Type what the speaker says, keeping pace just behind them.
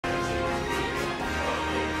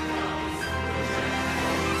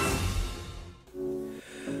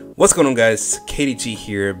What's going on, guys? KDG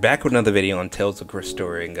here, back with another video on Tales of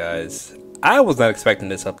Crestoria. And guys, I was not expecting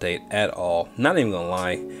this update at all, not even gonna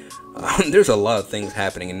lie. There's a lot of things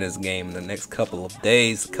happening in this game in the next couple of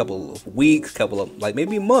days, couple of weeks, couple of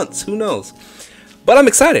maybe months, who knows. But I'm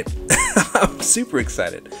excited. I'm super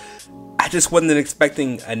excited. I just wasn't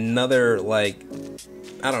expecting another, I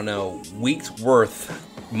don't know, weeks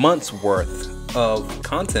worth, months worth of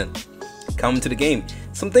content coming to the game.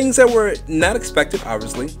 Some things that were not expected,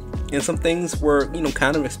 obviously, and some things were,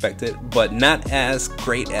 kind of expected, but not as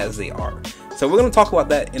great as they are. So we're going to talk about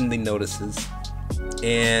that in the notices.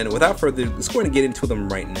 And without further ado, let's go ahead and get into them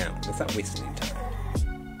right now. Let's not waste any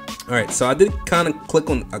time. Alright, so I did kind of click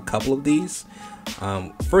on a couple of these.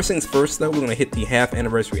 First things first, though, we're going to hit the half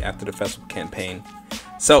anniversary after the festival campaign.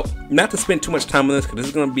 So, not to spend too much time on this, because this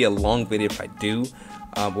is going to be a long video if I do.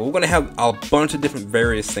 But we're going to have a bunch of different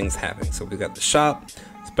various things happening. So we got the shop,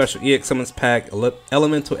 special EX summons pack,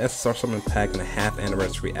 elemental SSR summon pack, and a half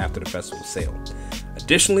anniversary after the festival sale.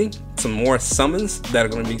 Additionally, some more summons that are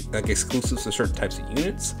going to be exclusives to certain types of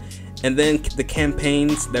units, and then the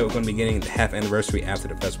campaigns that we're going to be getting the half anniversary after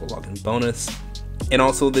the festival login bonus, and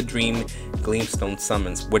also the Dream Gleamstone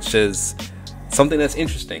summons, which is something that's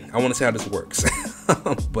interesting. I want to see how this works.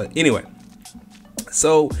 But anyway.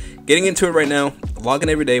 So, getting into it right now, log in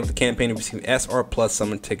every day with the campaign to receive SR Plus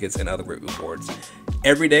summon tickets and other great rewards.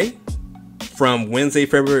 Every day, from Wednesday,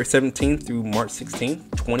 February 17th through March 16th,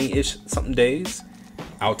 20-ish something days.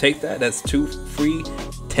 I'll take that. That's 2 free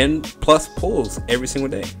 10+ pulls every single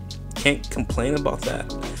day. Can't complain about that.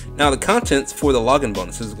 Now, the contents for the login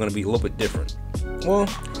bonuses is going to be a little bit different. Well,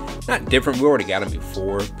 not different, we already got them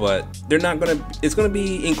before, but they're not gonna, it's gonna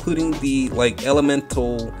be including the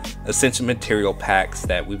elemental ascension material packs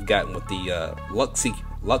that we've gotten with the luck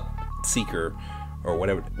seeker or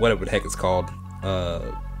whatever the heck it's called,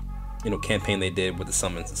 campaign they did with the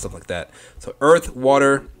summons and stuff like that. So earth,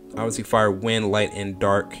 water, obviously fire, wind, light, and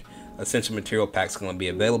dark ascension material packs are gonna be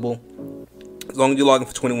available. As long as you log in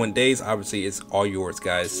for 21 days, obviously it's all yours,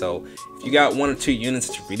 guys. So if you got 1 or 2 units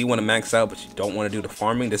that you really want to max out, but you don't want to do the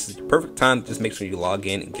farming, this is the perfect time to just make sure you log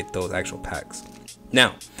in and get those actual packs.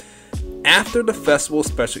 Now, after the festival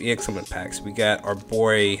special EX summon packs, we got our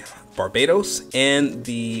boy Barbados and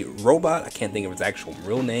the robot. I can't think of his actual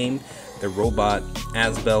real name. The robot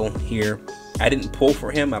Asbel here. I didn't pull for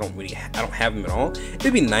him. I don't have him at all.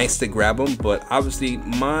 It'd be nice to grab him, but obviously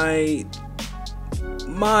my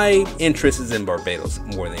interest is in Barbados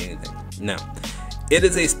more than anything. Now, it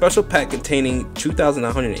is a special pack containing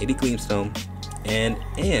 2,980 Gleamstone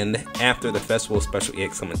and after the festival special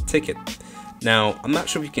EX summon ticket. Now, I'm not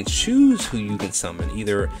sure if you can choose who you can summon,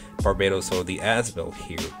 either Barbados or the Asbel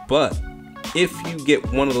here, but if you get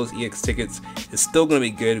one of those EX tickets, it's still going to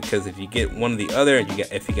be good, because if you get one or the other, and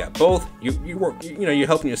if you got both, you're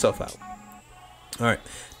helping yourself out. Alright,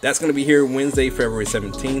 that's going to be here Wednesday, February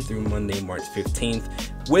 17th through Monday, March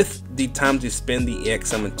 15th, with the time to spend the EX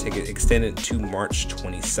summon ticket extended to March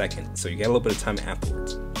 22nd. So you got a little bit of time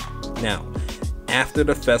afterwards. Now, after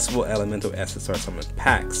the festival elemental SSR summon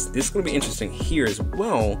packs, this is going to be interesting here as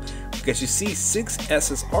well, because you see 6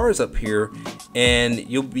 SSRs up here, and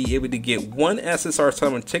you'll be able to get 1 SSR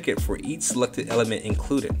summon ticket for each selected element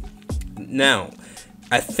included. Now,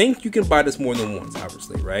 I think you can buy this more than once,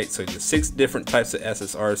 obviously, right? So there's 6 different types of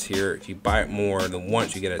SSRs here. If you buy it more than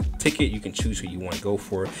once, you get a ticket. You can choose who you want to go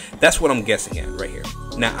for. That's what I'm guessing at right here.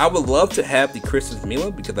 Now, I would love to have the Christmas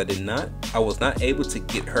Mila, because I was not able to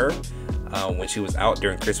get her when she was out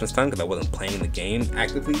during Christmas time, because I wasn't playing the game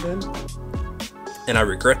actively then. And I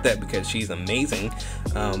regret that, because she's amazing.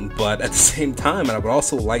 But at the same time, I would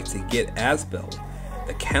also like to get Asbel,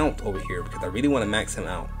 the Count, over here, because I really want to max him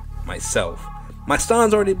out myself. My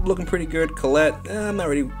Stan's already looking pretty good. Colette, I'm not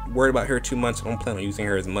really worried about her too much. I don't plan on using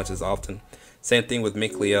her as much as often. Same thing with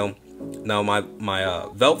Mick Leo. Now my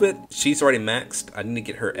Velvet, she's already maxed. I need to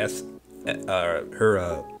get her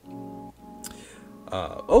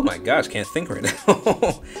oh my gosh, can't think right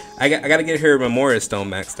now. I gotta get her Memorial Stone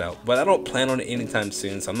maxed out, but I don't plan on it anytime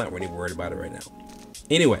soon, so I'm not really worried about it right now.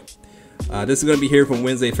 Anyway, this is gonna be here from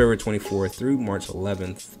Wednesday, February 24th through March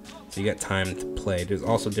 11th. So you got time to play. There's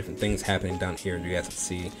also different things happening down here as you guys can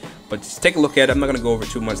see. But just take a look at it. I'm not going to go over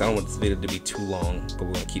too much. I don't want this video to be too long, but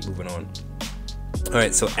we're going to keep moving on.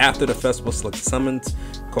 Alright, so after the festival, select summons,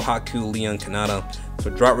 Kohaku, Leon, Kanata.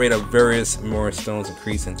 So drop rate of various Memorial Stones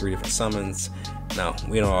increase in 3 different summons. Now,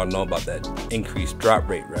 we don't all know about that increased drop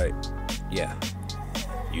rate, right? Yeah,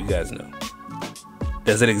 you guys know.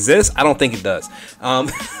 Does it exist? I don't think it does. I'm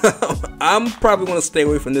probably going to stay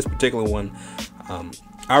away from this particular one.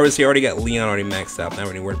 Obviously, I already got Leon already maxed out. I'm not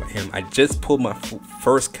really worried about him. I just pulled my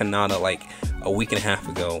first Kanata like a week and a half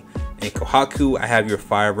ago. And Kohaku, I have your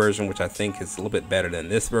fire version, which I think is a little bit better than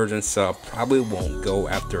this version, so I probably won't go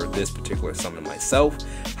after this particular summon myself.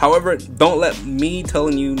 However, don't let me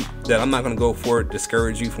telling you that I'm not going to go for it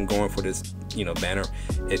discourage you from going for this, you know, banner.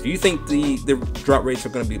 If you think the drop rates are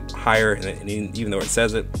going to be higher, and even though it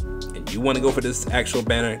says it, and you want to go for this actual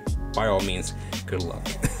banner, by all means, good luck.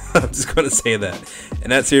 I'm just going to say that.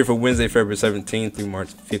 And that's here for Wednesday, February 17th through March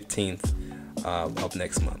 15th of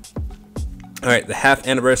next month. Alright, the half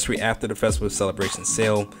anniversary after the festival celebration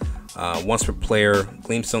sale. Once per player,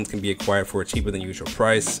 Gleamstones can be acquired for a cheaper than usual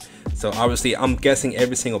price. So obviously, I'm guessing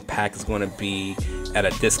every single pack is going to be at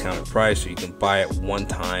a discounted price, so you can buy it one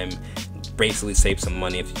time, basically save some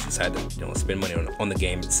money if you decide to, you know, spend money on the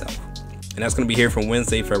game itself. And that's going to be here from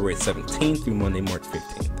Wednesday, February 17th through Monday, March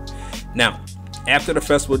 15th. Now, after the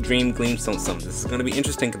festival Dream Gleamstone Summon, this is going to be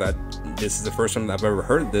interesting because this is the first time that I've ever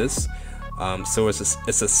heard of this. So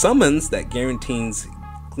it's a summons that guarantees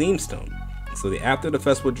Gleamstone. So the after the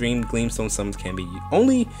festival Dream Gleamstone summons can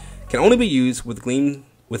only be used with Dream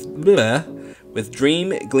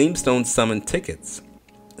Gleamstone summon tickets.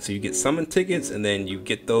 So you get summon tickets, and then you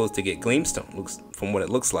get those to get Gleamstone. Looks from what it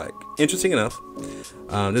looks like. Interesting enough.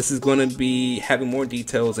 This is going to be having more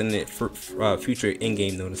details in it for future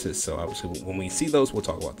in-game notices. So obviously, when we see those, we'll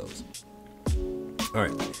talk about those. All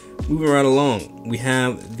right, moving right along, we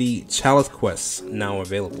have the Chalice quests now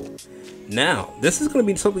available. Now, this is going to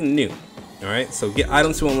be something new. All right, so get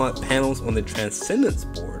items to unlock panels on the Transcendence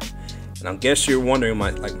board. And I guess you're wondering,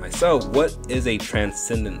 like myself, what is a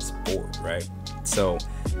Transcendence board, right? So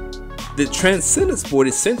the Transcendence board,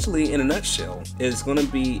 essentially, in a nutshell, is going to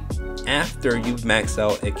be after you've maxed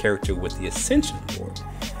out a character with the Ascension board.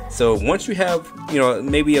 So once you have, you know,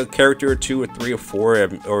 maybe a character or two or three or four,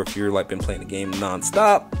 or if you're like been playing the game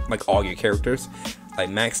non-stop, like all your characters, like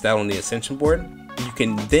maxed out on the Ascension board, you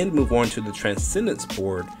can then move on to the Transcendence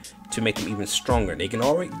board to make them even stronger. They can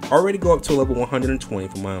already go up to level 120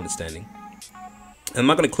 from my understanding. And I'm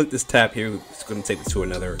not going to click this tab here. It's going to take us to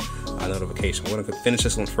another notification. We're going to finish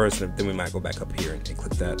this one first, and then we might go back up here and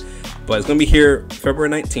click that. But it's going to be here February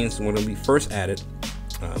 19th, so when it'll be first added.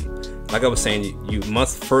 Like I was saying, you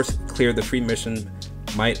must first clear the free mission.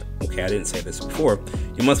 Okay, I didn't say this before.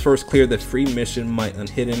 You must first clear the free mission Might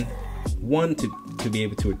Unhidden 1 to be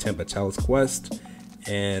able to attempt a Chalice quest.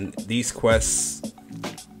 And these quests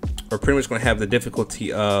are pretty much going to have the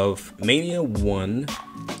difficulty of Mania 1,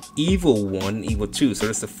 Evil 1, Evil 2. So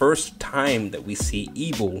it's the first time that we see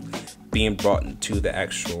Evil being brought into the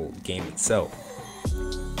actual game itself.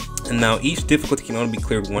 And now each difficulty can only be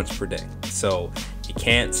cleared once per day. So you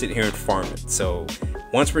can't sit here and farm it. So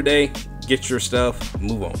once per day, get your stuff,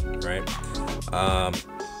 move on, right?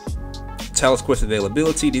 Chalice quest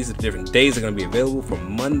availability. These are the different days they're going to be available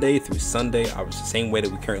from Monday through Sunday. Obviously, the same way that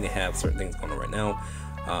we currently have certain things going on right now.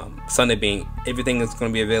 Sunday being everything that's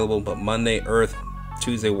going to be available, but Monday, Earth,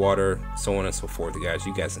 Tuesday, Water, so on and so forth.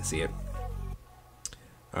 You guys can see it.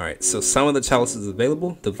 All right, so some of the chalices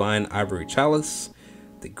available: Divine Ivory Chalice,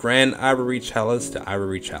 the Grand Ivory Chalice, the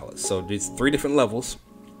Ivory Chalice. So these 3 different levels.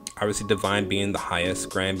 Obviously, Divine being the highest,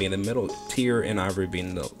 Grand being the middle tier, and Ivory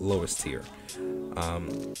being the lowest tier.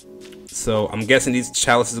 So I'm guessing these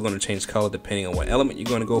chalices are going to change color depending on what element you're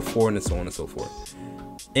going to go for, and so on and so forth.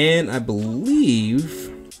 And I believe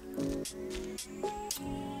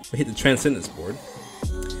we hit the Transcendence board.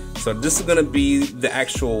 So this is going to be the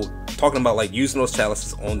actual talking about like using those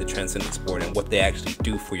chalices on the Transcendence board and what they actually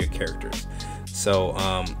do for your characters. So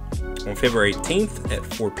on February 18th at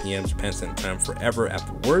 4 p.m. Japan Standard Time forever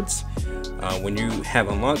afterwards, when you have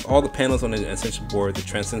unlocked all the panels on the Ascension board, the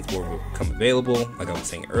Transcendence board will become available, like I was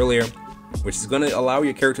saying earlier, which is going to allow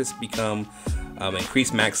your characters to become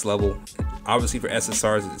increased max level. Obviously for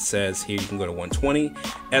SSRs, it says here you can go to 120,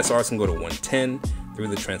 SRs can go to 110 through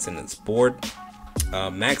the Transcendence board.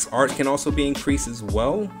 Max art can also be increased as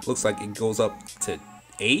well. Looks like it goes up to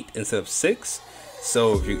 8 instead of 6.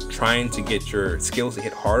 So if you're trying to get your skills to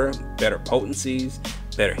hit harder, better potencies,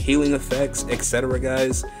 better healing effects, etc.,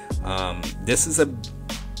 guys, this is a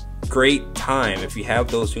great time if you have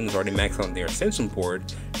those units already maxed on their Ascension board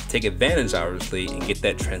to take advantage, obviously, and get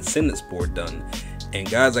that Transcendence board done. And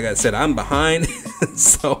guys, like I said, I'm behind,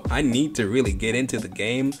 so I need to really get into the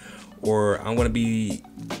game, or I'm going to be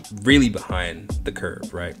really behind the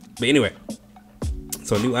curve, right? But anyway,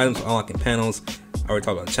 so new items unlocking panels. I already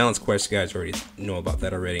talked about the challenge quest. You guys already know about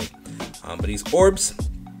that already. But these orbs,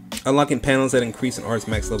 unlocking panels that increase an art's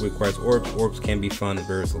max level requires orbs. Orbs can be found in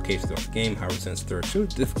various locations throughout the game. However, since they're too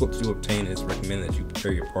difficult to obtain, it's recommended that you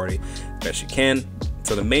prepare your party as best you can.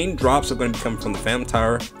 So the main drops are going to be coming from the Phantom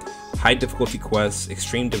Tower, high difficulty quests,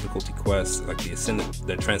 extreme difficulty quests like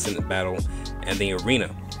the Transcendent Battle, and the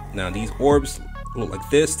Arena. Now these orbs look like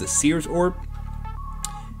this: the Seer's Orb,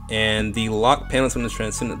 and the locked panels on the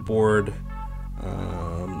Transcendent board.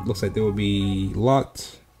 Looks like they will be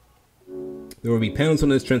locked. There will be panels on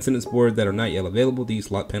this Transcendence board that are not yet available.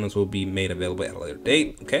 These locked panels will be made available at a later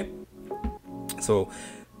date. Okay, so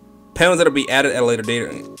panels that will be added at a later date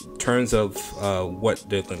in terms of what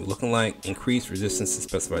they're going to be looking like: increased resistance to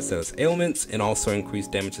specified status ailments, and also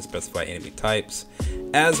increased damage to specified enemy types,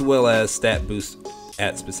 as well as stat boost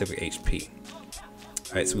at specific HP.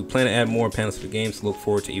 Alright, so we plan to add more panels to the game, so look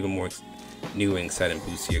forward to even more new and exciting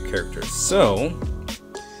boosts to your characters. So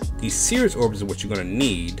these Seer's Orbs are what you're going to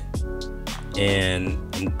need, and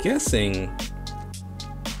I'm guessing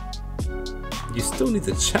you still need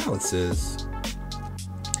the chalices.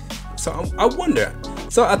 So I wonder.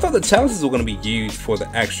 So I thought the chalices were going to be used for the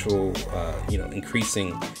actual,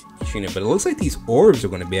 increasing each unit, but it looks like these orbs are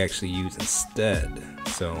going to be actually used instead.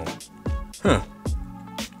 So, I'll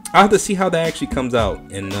have to see how that actually comes out,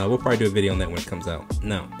 and we'll probably do a video on that when it comes out.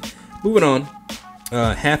 Now, moving on,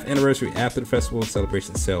 half anniversary after the festival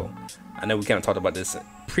celebration sale. I know we kind of talked about this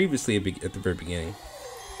previously at the very beginning.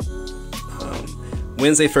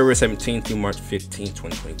 Wednesday, February 17th through March 15th,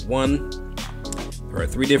 2021. There are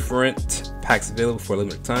 3 different packs available for a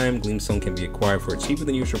limited time. Gleamstone can be acquired for a cheaper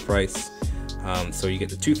than usual price. So you get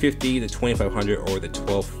the 250, the 2500, or the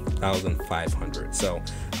 12,500. So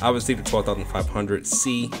obviously the 12,500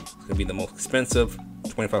 C is going to be the most expensive.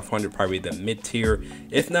 2500 probably the mid tier,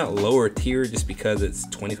 if not lower tier, just because it's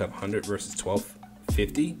 2500 versus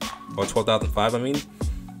 1250 or 12,005. I mean,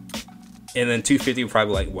 and then 250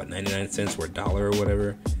 probably like what, 99 cents or $1 or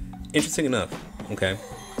whatever. Interesting enough. Okay.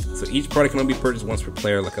 So each product can only be purchased once per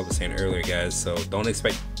player, like I was saying earlier, guys. So don't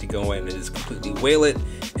expect to go in and just completely whale it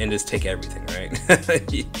and just take everything, right?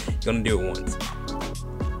 You're gonna do it once.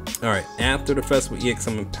 All right, after the festival EX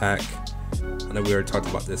Summon Pack, I know we already talked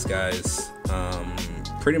about this, guys.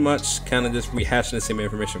 Pretty much kind of just rehashing the same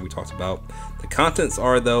information we talked about. The contents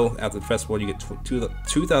are, though, after the festival, you get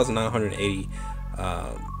 2,980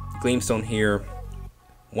 Gleamstone here,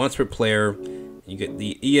 once per player. You get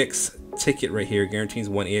the EX ticket right here, guarantees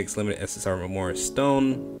 1 EX limited SSR Memorial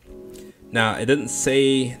Stone. Now it doesn't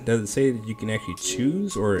say that you can actually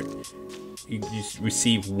choose, or you just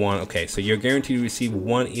receive 1. Okay, so you're guaranteed to receive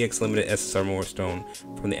 1 EX limited SSR Memorial Stone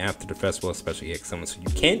from the after the festival special EX summon. So you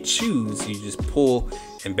can't choose, you just pull,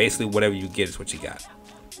 and basically whatever you get is what you got.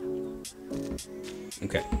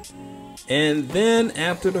 Okay, and then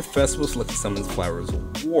after the festival, select summons Flowers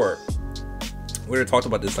of War. We already talked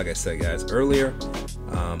about this, like I said, guys, earlier.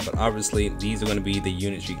 But obviously, these are going to be the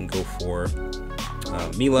units you can go for.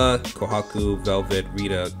 Mila, Kohaku, Velvet,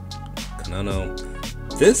 Rita, Kanano.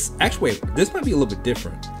 This, actually, wait, this might be a little bit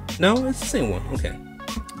different. No, it's the same one. Okay.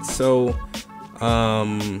 So,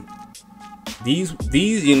 these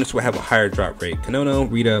units will have a higher drop rate.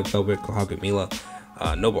 Kanono, Rita, Velvet, Kohaku, Mila,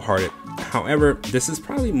 Noble Hearted. However, this is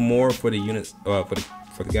probably more for the units,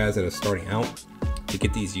 for the guys that are starting out to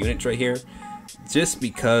get these units right here. Just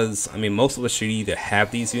because, I mean, most of us should either have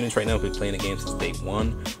these units right now if we're playing the game since day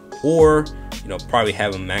 1, or, you know, probably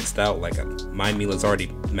have them maxed out. Like my Mila's already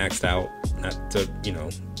maxed out, not to, you know,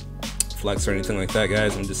 flex or anything like that,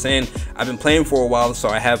 guys. I'm just saying, I've been playing for a while, so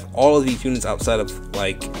I have all of these units outside of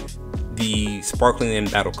like the Sparkling and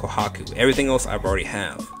Battle Kohaku. Everything else I've already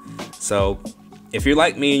have. So if you're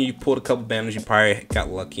like me and you pulled a couple banners, you probably got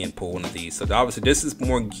lucky and pulled one of these. So obviously this is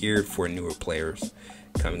more geared for newer players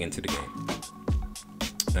coming into the game.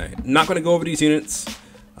 Alright, not going to go over these units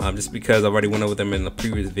just because I've already went over them in the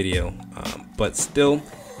previous video, but still,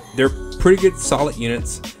 they're pretty good, solid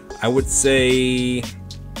units. I would say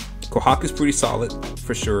Kohaku is pretty solid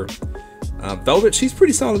for sure. Velvet, she's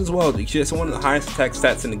pretty solid as well. She has one of the highest attack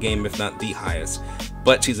stats in the game, if not the highest,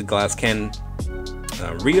 but she's a glass cannon.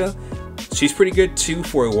 Rita, she's pretty good too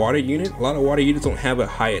for a water unit. A lot of water units don't have a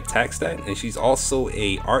high attack stat, and she's also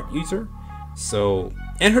a art user, so.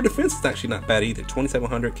 And her defense is actually not bad either.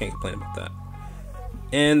 2,700, can't complain about that.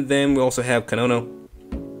 And then we also have Kanono.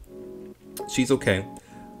 She's okay.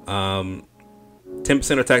 10%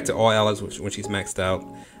 attack to all allies when she's maxed out.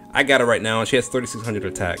 I got her right now, and she has 3,600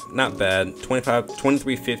 attack. Not bad.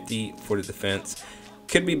 2,350 for the defense.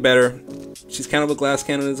 Could be better. She's kind of a glass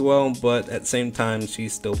cannon as well, but at the same time,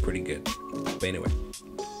 she's still pretty good. But anyway.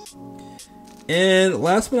 And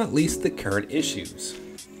last but not least, the current issues.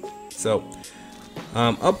 So,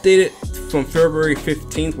 updated from February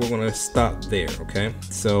 15th, we're going to stop there, okay?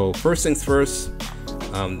 So first things first,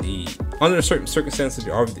 Under certain circumstances,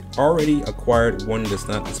 you already acquired one does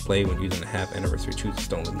not display when using a half anniversary choose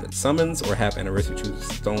stone limited summons or half anniversary choose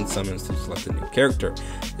stone summons to select a new character.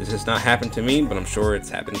 This has not happened to me, but I'm sure it's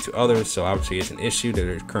happened to others, so obviously it's an issue that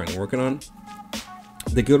they're currently working on.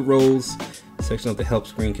 The guild roles section of the help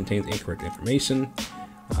screen contains incorrect information.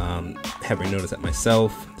 Having noticed that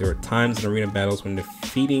myself, there are times in arena battles when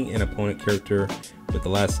defeating an opponent character with the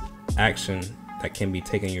last action that can be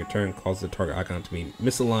taken in your turn causes the target icon to be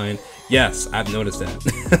misaligned. Yes, I've noticed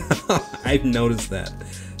that. I've noticed that.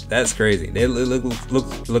 That's crazy. It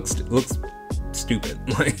looks stupid.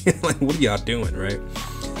 like what are y'all doing, right?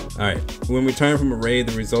 All right. When we return from a raid,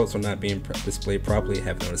 the results are not being displayed properly. I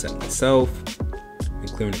have noticed that myself. When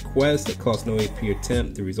clearing a quest that costs no AP or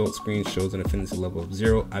temp, the result screen shows an affinity level of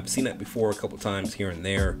 0. I've seen that before a couple times here and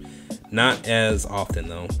there. Not as often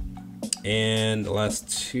though. And the last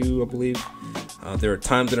two, I believe. There are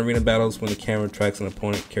times in arena battles when the camera tracks an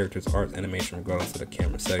opponent character's art animation regardless of the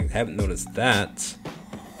camera setting. I haven't noticed that.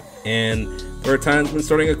 And there are times when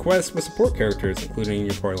starting a quest with support characters, including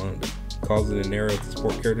your party line, causing an error if the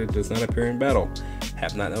support character does not appear in battle.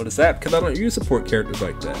 Have not noticed that because I don't use support characters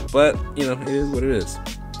like that. But, you know, it is what it is.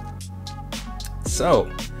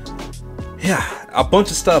 So, yeah, a bunch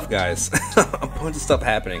of stuff, guys. A bunch of stuff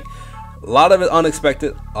happening. A lot of it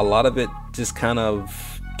unexpected. A lot of it just kind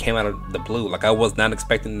of came out of the blue. Like, I was not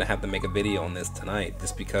expecting to have to make a video on this tonight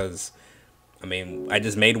just because, I mean, I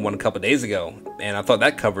just made one a couple days ago and I thought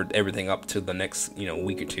that covered everything up to the next, you know,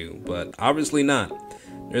 week or two, but obviously not.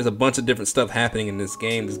 There's a bunch of different stuff happening in this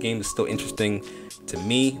game. This game is still interesting to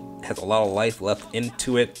me. It has a lot of life left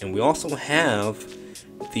into it, and we also have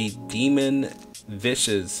the demon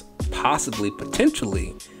vicious possibly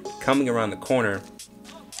potentially coming around the corner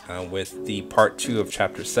with the part 2 of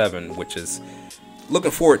chapter 7, which is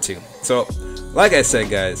looking forward to. So like I said,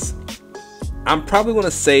 guys, I'm probably going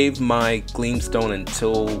to save my Gleamstone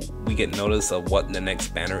until we get notice of what the next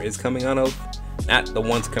banner is coming out of. Not the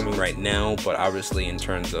ones coming right now, but obviously in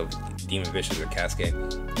terms of Demon Vicious or Cascade.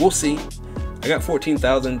 We'll see. I got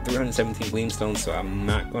 14,317 Gleamstones, so I'm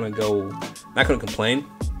not going to complain,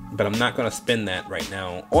 but I'm not going to spend that right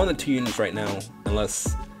now on the 2 units right now,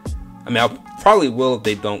 unless, I mean, I'll probably will if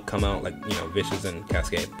they don't come out, like, you know, Vicious and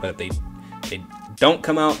Cascade, but if they don't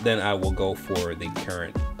come out, then I will go for the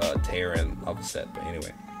current Tear and Lava set. But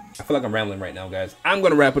anyway, I feel like I'm rambling right now, guys. I'm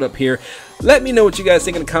going to wrap it up here. Let me know what you guys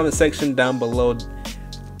think in the comment section down below.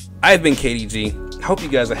 I've been KDG. Hope you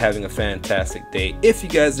guys are having a fantastic day. If you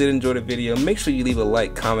guys did enjoy the video, make sure you leave a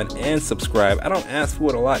like, comment, and subscribe. I don't ask for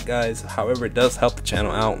it a lot, guys. However, it does help the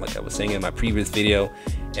channel out, like I was saying in my previous video,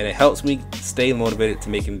 and it helps me stay motivated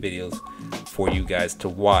to making videos for you guys to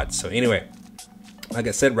watch. So anyway, like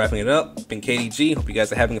I said, wrapping it up, been KDG. Hope you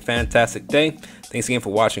guys are having a fantastic day. Thanks again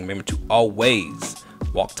for watching. Remember to always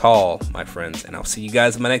walk tall, my friends, and I'll see you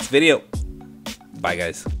guys in my next video. Bye,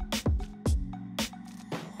 guys.